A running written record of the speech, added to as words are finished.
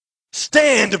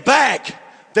Stand back!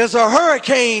 There's a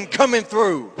hurricane coming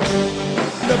through!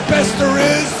 The best there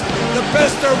is, the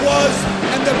best there was,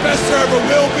 and the best there ever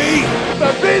will be. To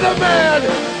be the man,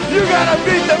 you gotta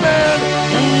beat the man!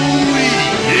 Ooh,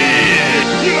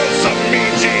 yeah! You know something,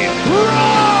 Mean Gene?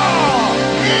 Raw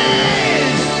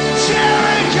is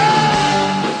Jericho!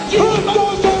 It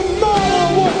doesn't matter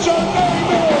what your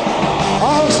name is!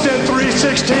 Austin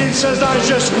 316 says I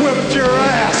just whipped your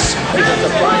ass! He's at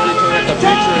the finally to what the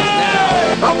future is now.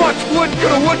 How much wood could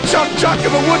a woodchuck chuck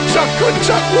if a woodchuck could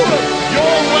chuck wood?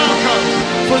 You're welcome!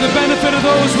 For the benefit of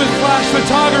those with flash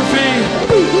photography.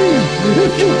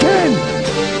 If you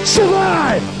can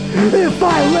survive, if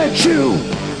I let you.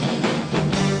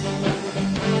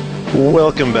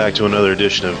 Welcome back to another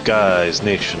edition of Guys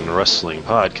Nation Wrestling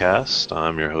Podcast.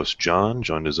 I'm your host, John,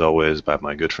 joined as always by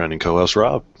my good friend and co-host,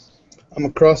 Rob. I'm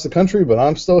across the country, but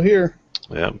I'm still here.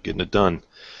 Yeah, I'm getting it done.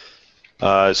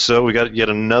 So we got yet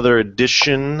another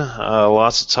edition.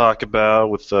 Lots to talk about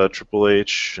with Triple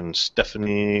H and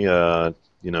Stephanie,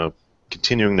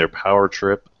 continuing their power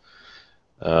trip.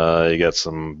 You got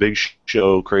some big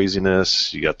show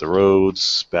craziness. You got the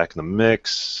Rhodes back in the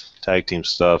mix, tag team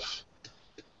stuff.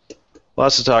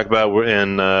 Lots to talk about,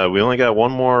 and we only got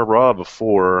one more Raw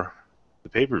before the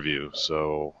pay-per-view,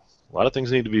 so a lot of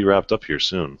things need to be wrapped up here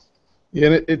soon. Yeah,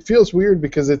 and it feels weird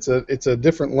because it's a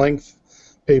different length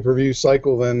pay-per-view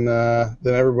cycle than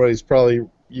everybody's probably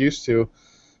used to,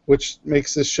 which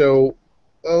makes this show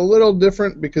a little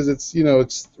different because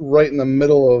it's right in the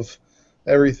middle of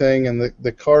everything, and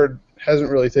the card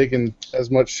hasn't really taken as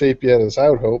much shape yet as I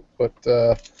would hope, but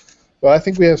I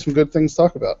think we have some good things to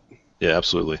talk about. Yeah,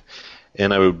 absolutely.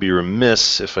 And I would be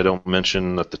remiss if I don't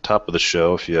mention at the top of the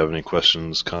show, if you have any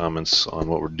questions, comments on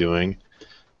what we're doing,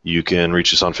 you can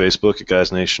reach us on Facebook at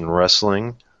Guys Nation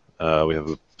Wrestling. We have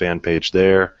a fan page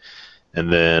there.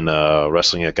 And then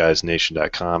wrestling at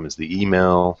guysnation.com is the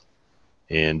email,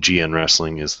 and GN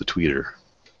Wrestling is the tweeter.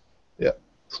 Yeah.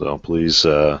 So please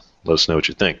let us know what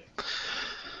you think.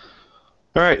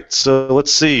 All right, so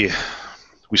let's see.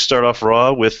 We start off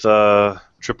Raw with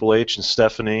Triple H and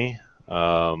Stephanie.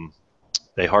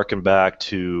 They harken back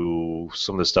to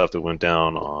some of the stuff that went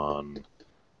down on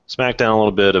SmackDown a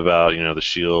little bit about, the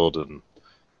Shield, and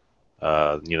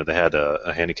they had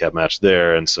a handicap match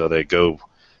there, and so they go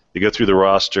through the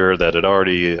roster that had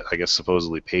already, I guess,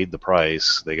 supposedly paid the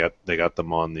price. They got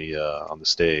them on the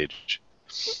stage,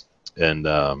 and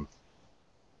I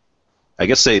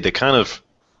guess they kind of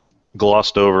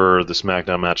glossed over the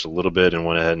SmackDown match a little bit and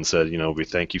went ahead and said, we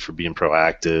thank you for being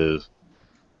proactive,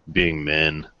 being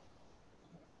men.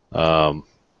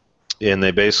 And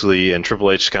they basically, and Triple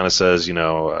H kind of says,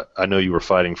 I know you were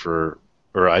fighting for,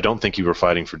 or I don't think you were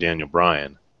fighting for Daniel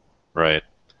Bryan, right?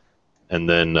 And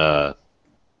then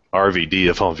RVD,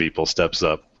 of all people, steps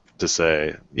up to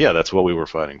say, yeah, that's what we were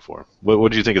fighting for.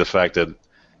 What do you think of the fact that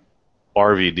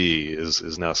RVD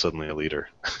is now suddenly a leader?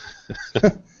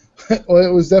 Well,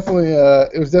 it was definitely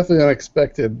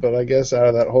unexpected, but I guess out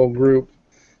of that whole group,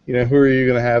 who are you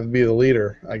going to have be the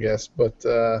leader, I guess,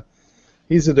 but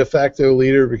he's a de facto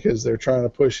leader because they're trying to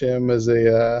push him as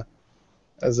a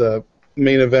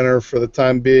main eventer for the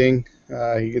time being.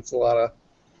 He gets a lot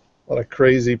of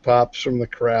crazy pops from the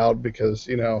crowd because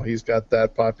he's got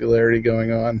that popularity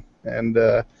going on, and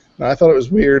I thought it was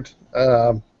weird.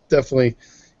 Definitely,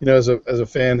 as a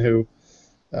fan who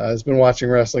has been watching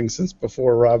wrestling since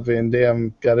before Rob Van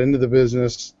Dam got into the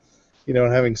business,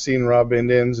 and having seen Rob Van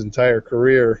Dam's entire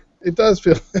career, it does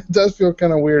feel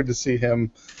kind of weird to see him,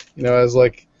 as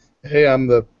like, hey, I'm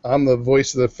the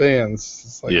voice of the fans.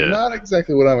 It's like not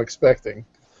exactly what I'm expecting.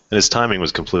 And his timing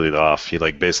was completely off. He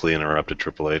basically interrupted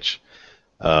Triple H.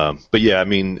 But yeah, I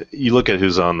mean, you look at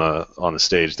who's on the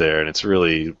stage there, and it's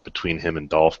really between him and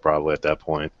Dolph probably at that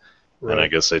point. Right. And I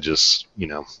guess they just,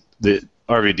 the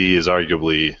RVD is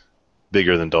arguably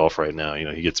bigger than Dolph right now.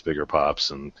 He gets bigger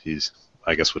pops, and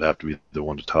I guess would have to be the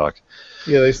one to talk.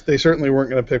 Yeah, they certainly weren't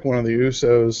going to pick one of the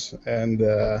Usos, and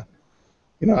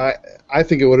I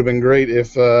think it would have been great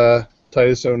if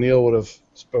Titus O'Neil would have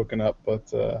spoken up, but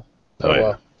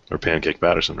well. Or Pancake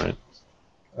Patterson, right?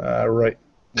 Right.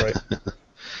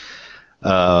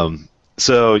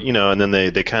 So and then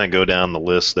they kind of go down the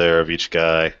list there of each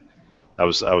guy. I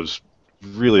was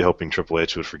really hoping Triple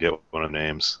H would forget one of the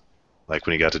names, like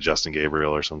when he got to Justin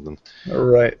Gabriel or something.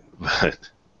 Right.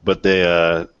 But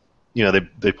they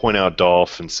they point out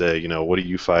Dolph and say, what are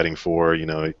you fighting for?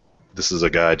 This is a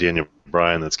guy, Daniel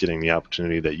Bryan, that's getting the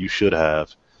opportunity that you should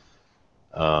have.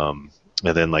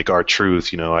 And then like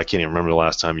R-Truth, I can't even remember the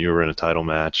last time you were in a title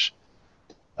match.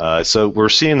 So we're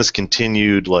seeing this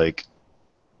continued like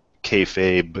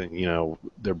kayfabe,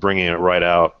 they're bringing it right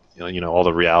out all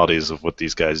the realities of what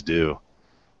these guys do.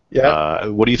 Yeah.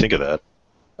 What do you think of that?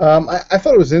 I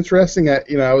thought it was interesting.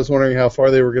 I was wondering how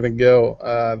far they were going to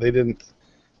go. They didn't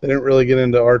really get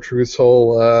into R-Truth's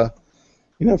whole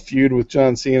feud with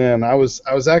John Cena, and I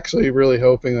was actually really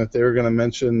hoping that they were going to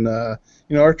mention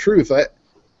R-Truth.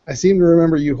 I seem to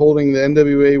remember you holding the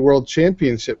NWA World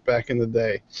Championship back in the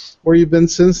day. Where you been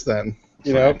since then?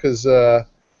 Because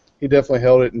he definitely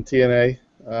held it in TNA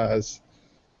as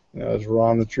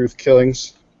Ron the Truth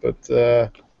Killings. But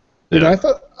I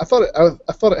thought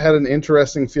it had an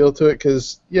interesting feel to it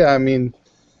because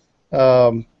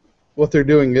what they're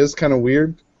doing is kind of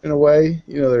weird in a way.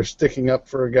 They're sticking up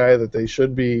for a guy that they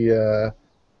should be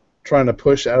trying to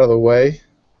push out of the way,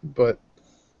 but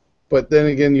then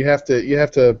again, you have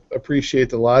to appreciate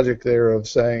the logic there of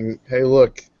saying, hey,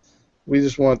 look, we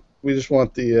just want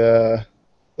the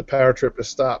power trip to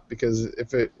stop, because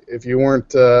if you weren't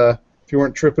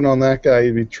tripping on that guy,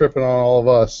 you'd be tripping on all of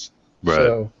us. Right.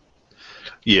 So,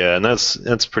 yeah, and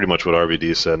that's pretty much what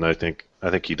RVD said, and I think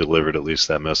he delivered at least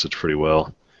that message pretty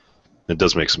well. It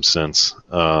does make some sense.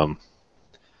 And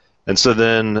so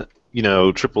then,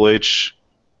 Triple H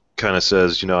kind of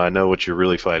says, I know what you're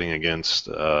really fighting against.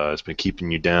 It's been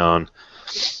keeping you down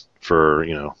for,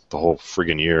 the whole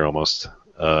friggin' year almost.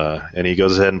 And he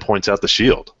goes ahead and points out the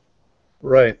Shield.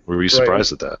 Right. Were you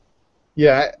surprised at that?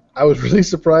 Yeah, I was really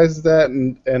surprised at that,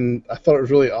 and I thought it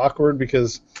was really awkward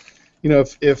because,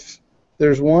 if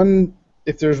there's one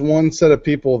set of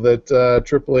people that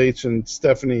Triple H and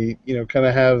Stephanie, kind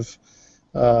of have,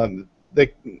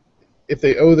 if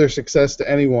they owe their success to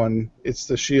anyone, it's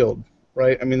the Shield,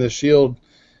 right? I mean, the Shield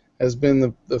has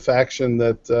been the faction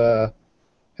that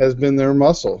has been their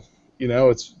muscle.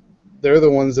 They're the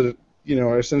ones that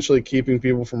are essentially keeping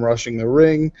people from rushing the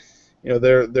ring.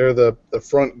 They're the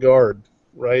front guard,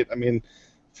 right? I mean,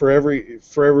 for every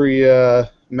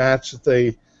match that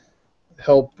they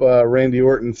help Randy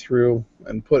Orton through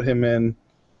and put him in,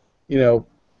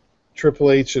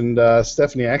 Triple H and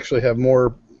Stephanie actually have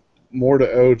more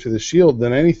to owe to the Shield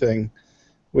than anything,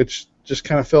 which just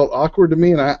kind of felt awkward to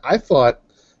me. And I thought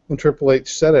when Triple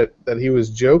H said it that he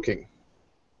was joking.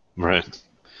 Right.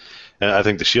 And I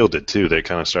think the Shield did too. They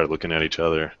kind of started looking at each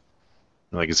other,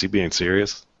 like, is he being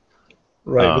serious?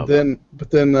 Right. But then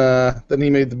he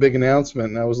made the big announcement,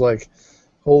 and I was like,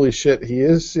 holy shit, he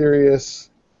is serious.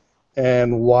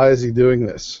 And why is he doing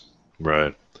this?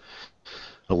 Right.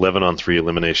 11-on-3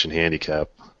 elimination handicap.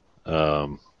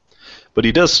 But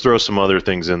he does throw some other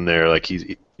things in there, like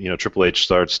Triple H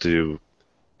starts to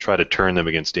try to turn them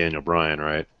against Daniel Bryan,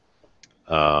 right?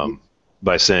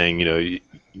 By saying,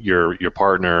 your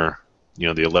partner, the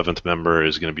 11th member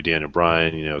is going to be Daniel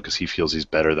Bryan, because he feels he's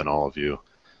better than all of you.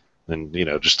 And,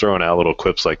 just throwing out little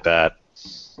quips like that.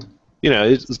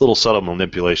 It's little subtle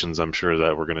manipulations, I'm sure,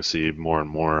 that we're going to see more and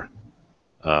more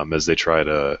as they try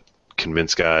to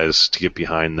convince guys to get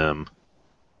behind them.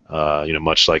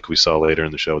 Much like we saw later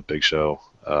in the show with Big Show.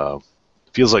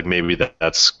 Feels like maybe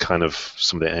that's kind of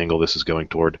some of the angle this is going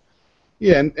toward.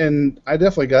 Yeah, and I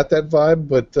definitely got that vibe,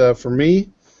 but for me,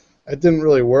 it didn't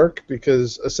really work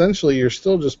because essentially you're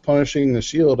still just punishing the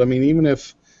Shield. I mean, even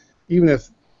if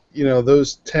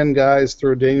those 10 guys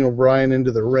throw Daniel Bryan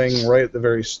into the ring right at the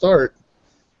very start,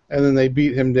 and then they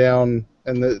beat him down,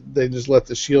 and they just let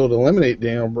the Shield eliminate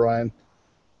Daniel Bryan,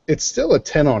 it's still a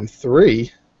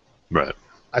 10-on-3. Right.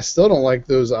 I still don't like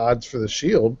those odds for the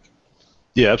Shield.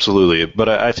 Yeah, absolutely. But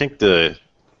I think the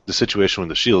situation with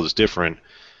the Shield is different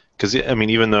because, I mean,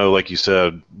 even though, like you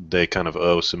said, they kind of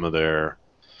owe some of their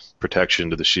protection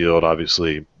to the Shield,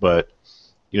 obviously, but,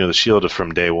 the Shield have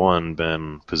from day one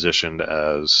been positioned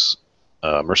as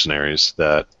mercenaries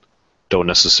that don't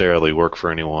necessarily work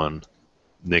for anyone.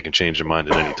 They can change their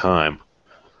mind at any time.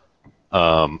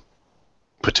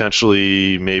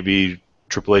 Potentially, maybe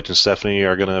Triple H and Stephanie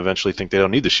are going to eventually think they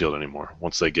don't need the Shield anymore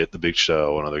once they get the Big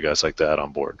Show and other guys like that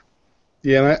on board.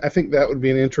 Yeah, and I think that would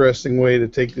be an interesting way to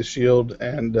take the Shield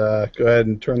and go ahead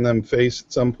and turn them face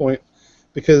at some point.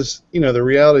 Because, the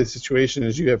reality of the situation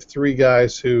is you have three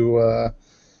guys who, at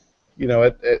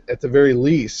the very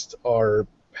least are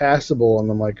passable on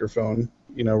the microphone.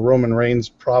 Roman Reigns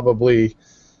probably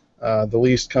the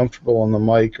least comfortable on the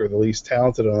mic or the least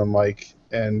talented on the mic,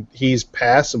 and he's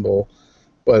passable.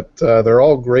 But they're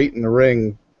all great in the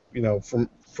ring,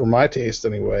 for my taste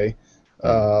anyway.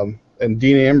 And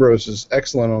Dean Ambrose is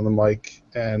excellent on the mic,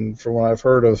 and from what I've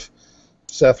heard of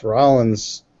Seth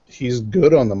Rollins, he's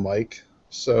good on the mic.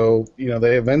 So,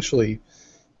 they eventually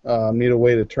need a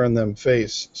way to turn them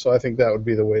face. So I think that would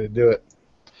be the way to do it.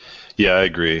 Yeah, I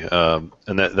agree. And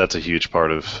that's a huge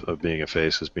part of being a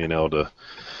face is being able to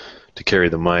carry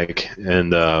the mic.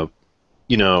 And,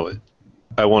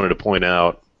 I wanted to point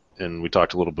out, and we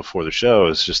talked a little before the show,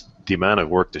 is just the amount of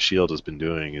work the Shield has been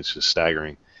doing is just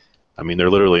staggering. I mean, they're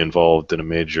literally involved in a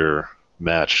major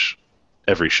match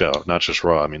every show, not just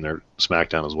Raw. I mean, they're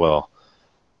SmackDown as well.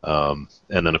 And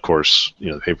then, of course,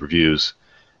 the pay-per-views.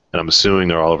 And I'm assuming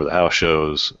they're all over the house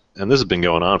shows. And this has been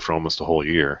going on for almost a whole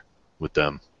year with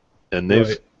them. And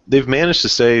they've managed to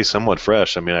stay somewhat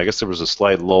fresh. I mean, I guess there was a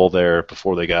slight lull there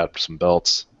before they got some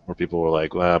belts where people were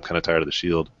like, well, I'm kind of tired of the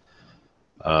Shield.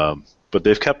 But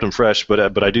they've kept them fresh.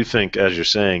 But I do think, as you're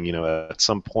saying, at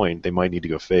some point they might need to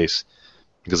go face.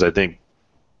 Because I think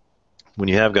when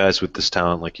you have guys with this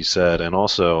talent, like you said, and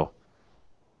also,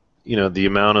 the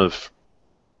amount of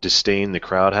disdain the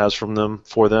crowd has for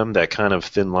them, that kind of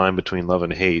thin line between love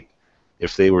and hate,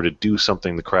 if they were to do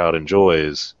something the crowd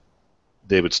enjoys,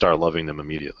 they would start loving them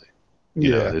immediately.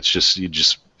 It's just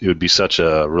it would be such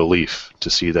a relief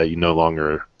to see that you no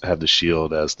longer have the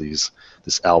Shield as this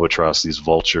albatross, these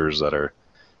vultures that are,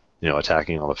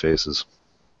 attacking all the faces.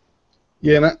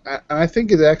 Yeah, and I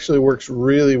think it actually works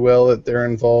really well that they're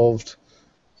involved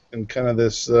in kind of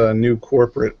this new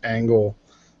corporate angle,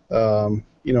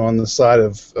 on the side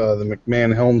of the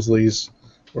McMahon-Helmsleys,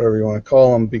 whatever you want to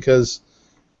call them, because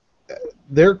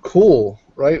they're cool,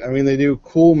 right? I mean, they do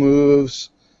cool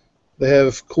moves. They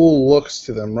have cool looks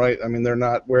to them, right? I mean, they're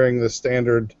not wearing the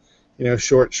standard,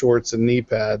 short shorts and knee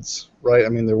pads, right? I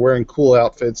mean, they're wearing cool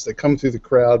outfits. They come through the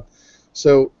crowd.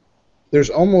 So there's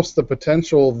almost the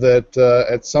potential that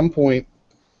at some point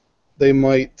they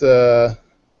might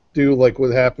do like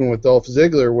what happened with Dolph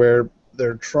Ziggler, where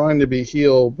they're trying to be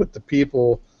heel, but the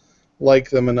people like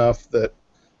them enough that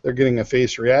they're getting a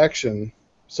face reaction.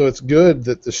 So it's good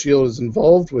that the Shield is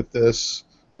involved with this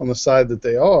on the side that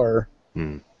they are,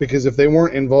 because if they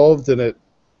weren't involved in it,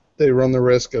 they run the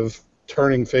risk of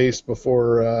turning face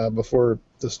before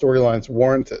the storylines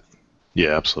warrant it.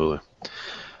 Yeah, absolutely.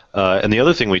 And the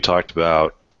other thing we talked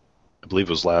about, I believe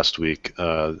it was last week,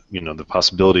 the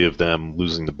possibility of them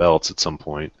losing the belts at some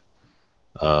point,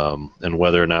 and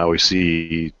whether or not we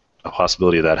see a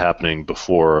possibility of that happening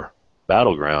before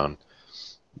Battleground,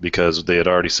 because they had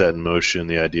already set in motion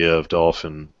the idea of Dolph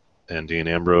and Dean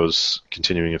Ambrose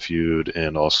continuing a feud,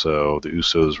 and also the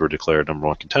Usos were declared number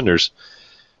one contenders.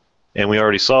 And we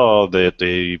already saw that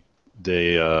they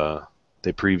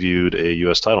previewed a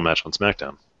U.S. title match on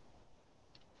SmackDown.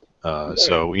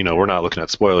 So we're not looking at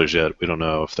spoilers yet. We don't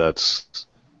know if that's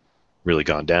really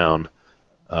gone down,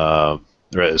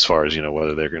 as far as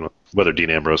whether Dean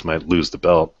Ambrose might lose the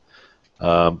belt.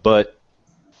 But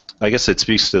I guess it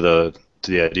speaks to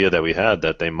the idea that we had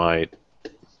that they might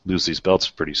lose these belts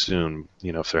pretty soon.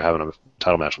 If they're having a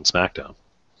title match on SmackDown.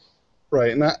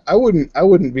 Right, and I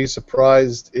wouldn't be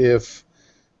surprised if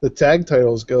the tag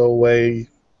titles go away,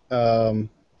 to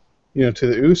the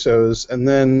Usos, and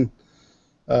then.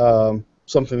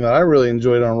 Something that I really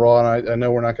enjoyed on Raw, and I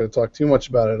know we're not going to talk too much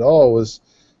about it at all, was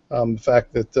the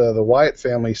fact that the Wyatt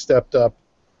family stepped up,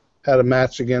 had a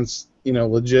match against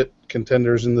legit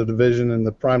contenders in the division and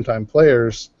the primetime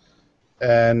players,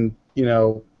 and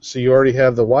so you already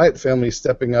have the Wyatt family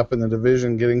stepping up in the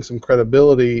division, getting some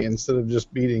credibility instead of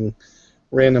just beating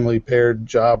randomly paired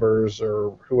jobbers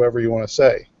or whoever you want to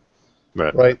say.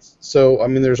 Right. So I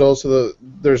mean, there's always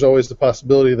the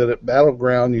possibility that at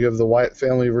Battleground you have the Wyatt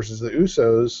family versus the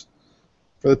Usos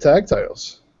for the tag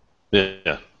titles.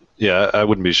 Yeah, I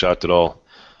wouldn't be shocked at all.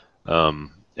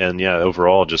 And yeah,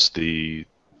 overall, just the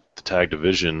tag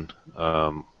division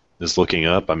is looking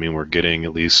up. I mean, we're getting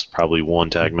at least probably one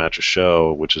tag match a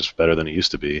show, which is better than it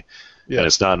used to be. Yeah. And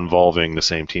it's not involving the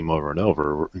same team over and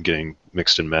over. We're getting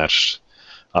mixed and matched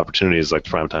opportunities like the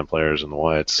primetime players and the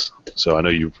Wyatts. So I know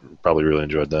you probably really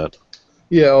enjoyed that.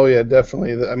 Yeah,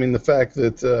 definitely. I mean, the fact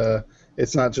that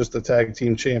it's not just the tag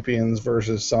team champions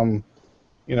versus some,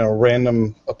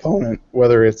 random opponent,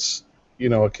 whether it's,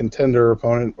 a contender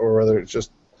opponent or whether it's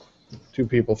just two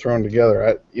people thrown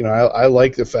together. I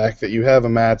like the fact that you have a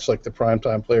match like the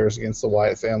primetime players against the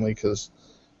Wyatt family, because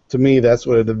to me that's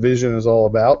what a division is all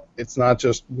about. It's not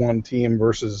just one team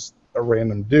versus a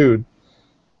random dude.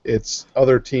 It's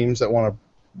other teams that want to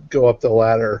go up the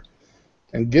ladder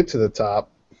and get to the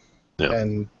top,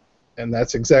 and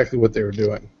that's exactly what they were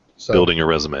doing. So, building your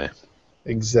resume.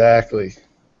 Exactly.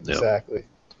 Exactly.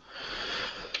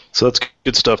 So that's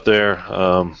good stuff there.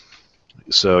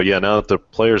 So yeah, now that the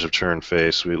players have turned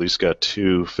face, we at least got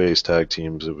two face tag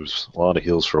teams. It was a lot of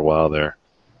heels for a while there.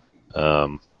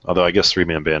 Although I guess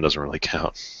three-man band doesn't really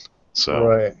count.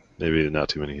 So maybe not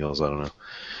too many heels. I don't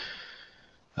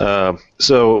know.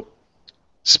 So,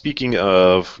 speaking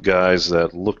of guys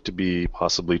that look to be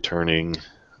possibly turning,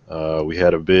 we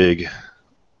had a big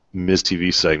Miz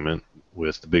TV segment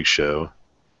with the Big Show,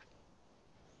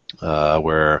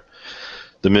 where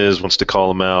the Miz wants to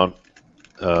call him out.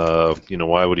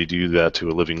 Why would he do that to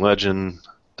a living legend,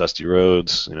 Dusty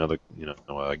Rhodes?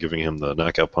 Giving him the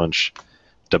knockout punch,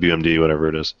 WMD, whatever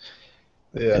it is.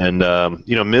 Yeah. And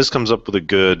Miz comes up with a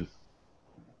good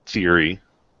theory.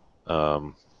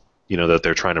 That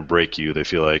they're trying to break you. They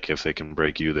feel like if they can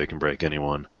break you, they can break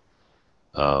anyone.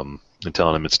 And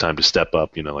telling him it's time to step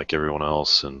up, like everyone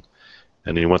else. And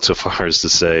he went so far as to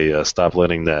say, stop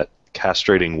letting that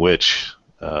castrating witch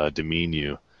demean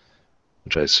you,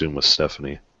 which I assume was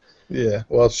Stephanie. Yeah,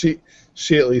 well, she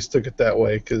at least took it that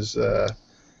way because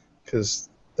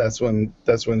that's when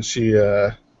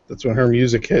her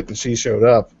music hit and she showed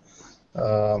up.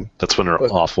 That's when her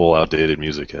awful, outdated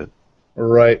music hit.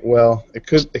 Right. Well, it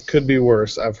could be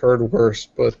worse. I've heard worse,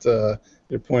 but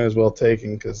your point is well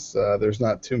taken because there's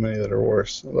not too many that are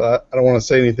worse. But I don't want to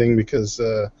say anything because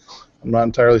I'm not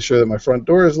entirely sure that my front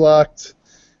door is locked.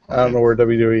 I don't know where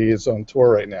WWE is on tour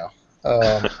right now.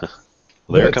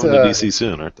 They're coming to DC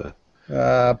soon, aren't they?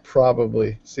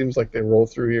 Probably. Seems like they roll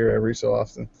through here every so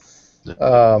often.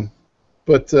 Yeah.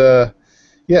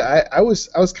 I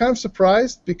was kind of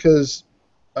surprised because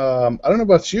I don't know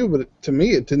about you, but to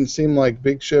me it didn't seem like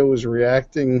Big Show was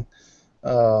reacting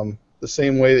the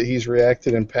same way that he's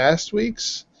reacted in past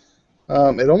weeks.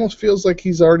 It almost feels like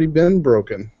he's already been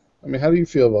broken. I mean, how do you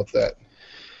feel about that?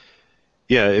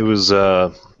 Yeah, it was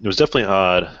definitely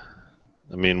odd.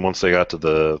 I mean, once they got to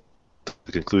the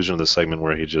conclusion of the segment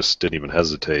where he just didn't even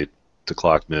hesitate to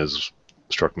clock Miz,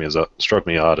 struck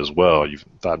me odd as well. You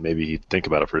thought maybe he'd think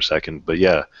about it for a second, but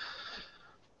yeah,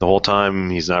 the whole time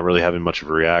he's not really having much of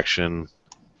a reaction.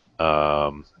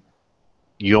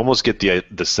 You almost get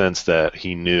the sense that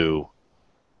he knew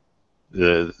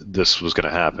this was going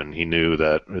to happen. He knew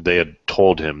that they had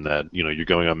told him that you're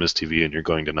going on Miz TV and you're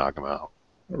going to knock him out.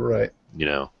 Right.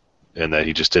 And that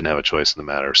he just didn't have a choice in the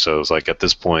matter. So it was like at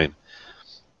this point,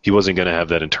 he wasn't going to have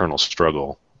that internal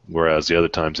struggle. Whereas the other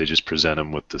times they just present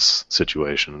him with this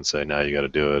situation and say, "Now you got to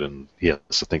do it," and he has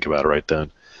to think about it right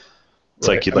then. It's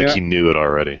right. He knew it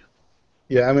already.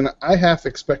 Yeah, I mean, I half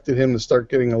expected him to start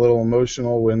getting a little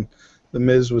emotional when the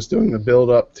Miz was doing the build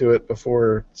up to it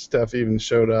before Steph even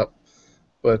showed up.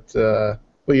 But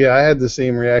yeah, I had the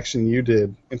same reaction you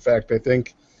did. In fact, I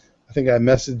think I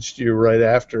messaged you right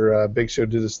after Big Show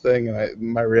did his thing, and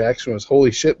my reaction was,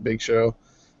 "Holy shit, Big Show!"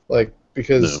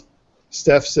 Because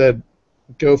Steph said,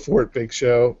 "Go for it, Big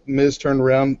Show." Miz turned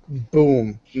around,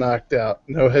 boom, knocked out,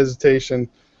 no hesitation.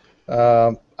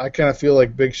 I kind of feel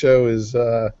like Big Show is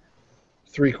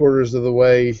 3/4 of the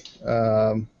way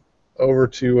over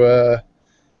to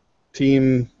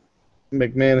Team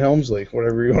McMahon-Helmsley,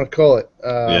 whatever you want to call it.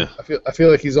 I feel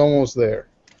like he's almost there.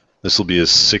 This will be his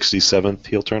 67th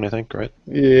heel turn, I think, right?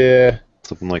 Yeah.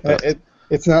 Something like that.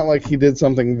 It's not like he did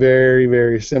something very,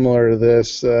 very similar to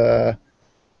this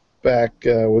back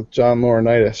with John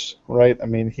Laurinaitis, right? I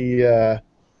mean, he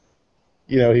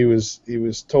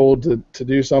was told to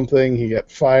do something. He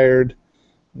got fired.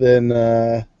 Then,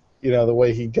 the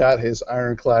way he got his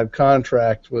ironclad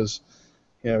contract was,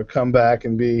 come back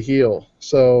and be a heel.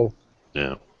 So,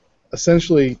 yeah.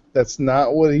 Essentially, that's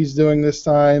not what he's doing this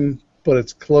time, but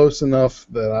it's close enough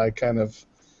that I kind of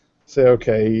say,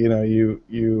 okay,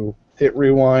 you hit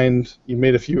rewind, you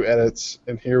made a few edits,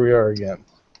 and here we are again.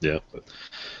 Yeah,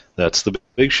 that's the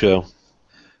Big Show.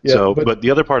 Yeah, so, but the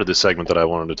other part of this segment that I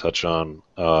wanted to touch on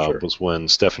was when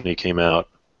Stephanie came out,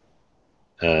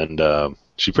 and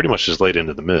she pretty much just laid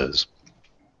into the Miz.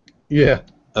 Yeah.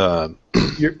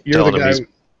 You're the guy.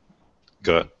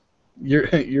 Go ahead.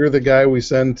 You're the guy we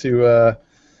send to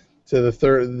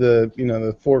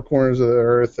the four corners of the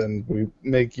earth, and we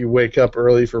make you wake up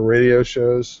early for radio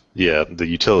shows. Yeah, the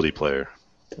utility player.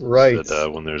 Right.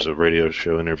 That, when there's a radio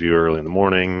show interview early in the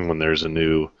morning, when there's a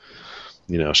new,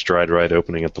 Stride Ride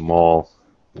opening at the mall,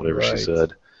 whatever she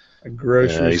said. A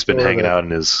grocery store. He's been hanging out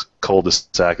in his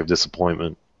coldest sack of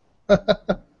disappointment.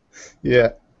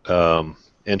 Yeah.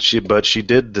 But she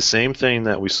did the same thing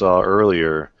that we saw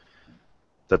earlier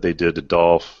that they did to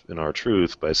Dolph in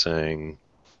R-Truth by saying,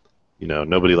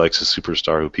 nobody likes a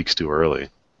superstar who peaks too early.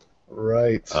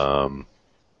 Right.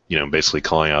 Basically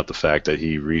calling out the fact that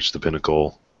he reached the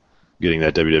pinnacle, getting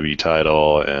that WWE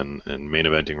title and main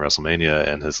eventing WrestleMania,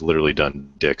 and has literally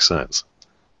done dick since.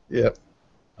 Yep.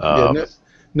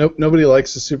 Nobody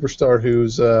likes a superstar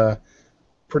who's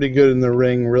pretty good in the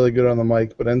ring, really good on the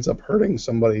mic, but ends up hurting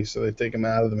somebody, so they take him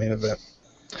out of the main event.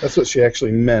 That's what she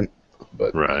actually meant.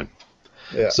 But right.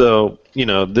 Yeah. So,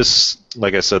 this,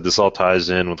 like I said, this all ties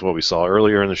in with what we saw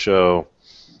earlier in the show,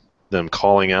 them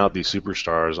calling out these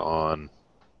superstars on,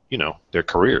 their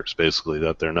careers, basically,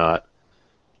 that they're not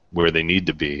where they need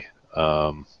to be.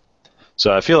 So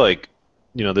I feel like,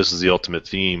 this is the ultimate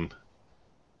theme,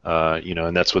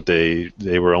 and that's what they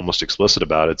were almost explicit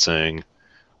about it, saying,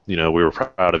 we were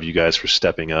proud of you guys for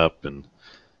stepping up, and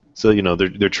so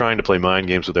they're trying to play mind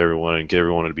games with everyone and get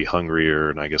everyone to be hungrier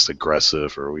and I guess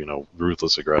aggressive or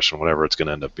ruthless aggression, whatever it's going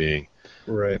to end up being.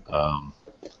 Right.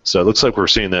 So it looks like we're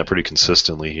seeing that pretty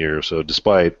consistently here. So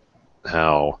despite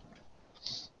how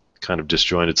kind of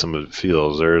disjointed some of it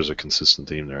feels, there is a consistent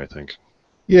theme there, I think.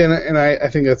 Yeah, and I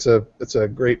think that's a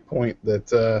great point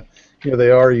that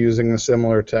they are using a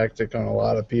similar tactic on a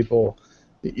lot of people,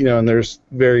 and there's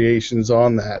variations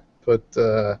on that, but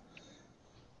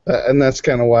and that's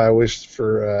kind of why I wished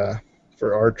for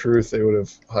R-Truth they would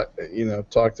have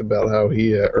talked about how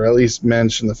he or at least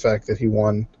mentioned the fact that he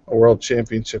won a world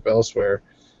championship elsewhere,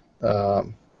 a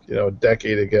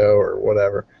decade ago or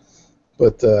whatever.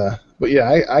 But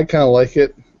yeah, I kind of like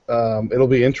it. It'll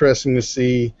be interesting to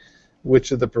see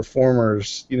which of the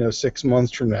performers, 6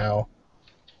 months from now,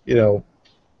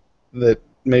 that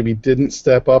maybe didn't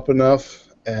step up enough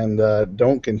and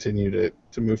don't continue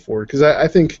to move forward. Because I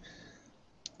think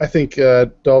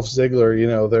Dolph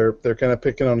Ziggler, they're kind of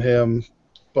picking on him,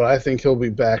 but I think he'll be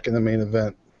back in the main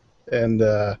event. And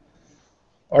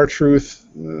R-Truth,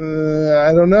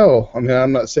 I don't know. I mean,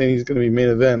 I'm not saying he's going to be main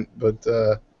event, but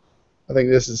I think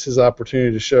this is his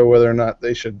opportunity to show whether or not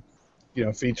they should,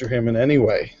 feature him in any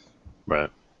way.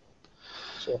 Right.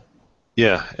 So.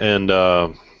 Yeah, and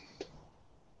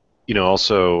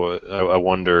also I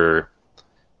wonder,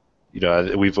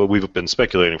 we've been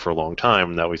speculating for a long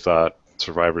time that we thought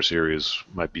Survivor Series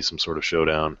might be some sort of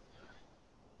showdown,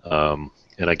 and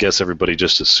I guess everybody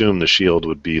just assumed the Shield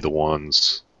would be the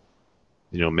ones,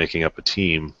 making up a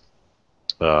team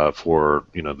for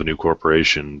the new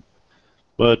corporation,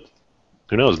 but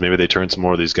who knows? Maybe they turn some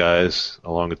more of these guys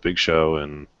along with Big Show,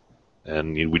 and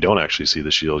we don't actually see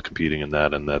the Shield competing in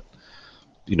that, and that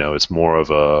it's more of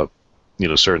a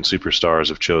certain superstars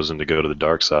have chosen to go to the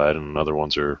dark side, and other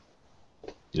ones are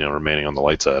remaining on the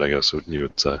light side, I guess you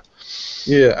would say.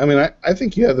 Yeah, I mean, I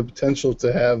think you have the potential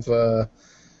to have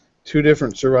two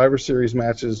different Survivor Series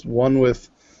matches, one with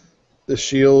the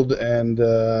Shield and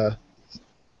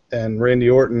Randy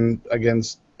Orton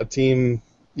against a team,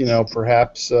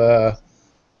 perhaps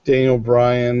Daniel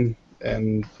Bryan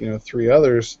and 3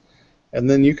 others, and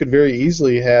then you could very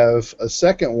easily have a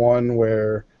second one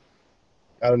where,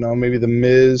 I don't know, maybe The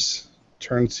Miz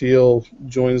turns heel,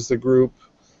 joins the group,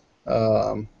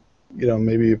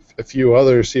 maybe a few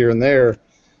others here and there,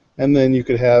 and then you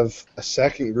could have a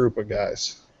second group of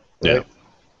guys. Right? Yeah.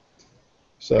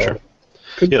 So. Sure.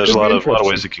 There's a lot of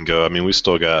ways it can go. I mean, we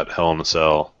still got Hell in a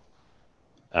Cell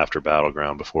after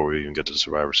Battleground before we even get to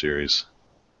Survivor Series.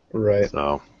 Right.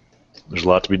 So there's a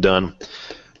lot to be done.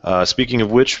 Speaking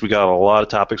of which, we got a lot of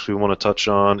topics we want to touch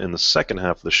on in the second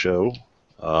half of the show.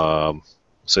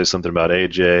 Say something about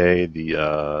AJ,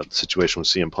 the situation with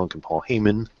CM Punk and Paul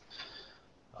Heyman.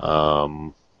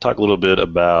 Talk a little bit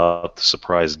about the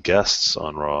surprise guests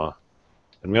on Raw.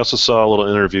 And we also saw a little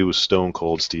interview with Stone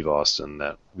Cold Steve Austin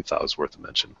that we thought was worth a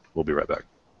mention. We'll be right back.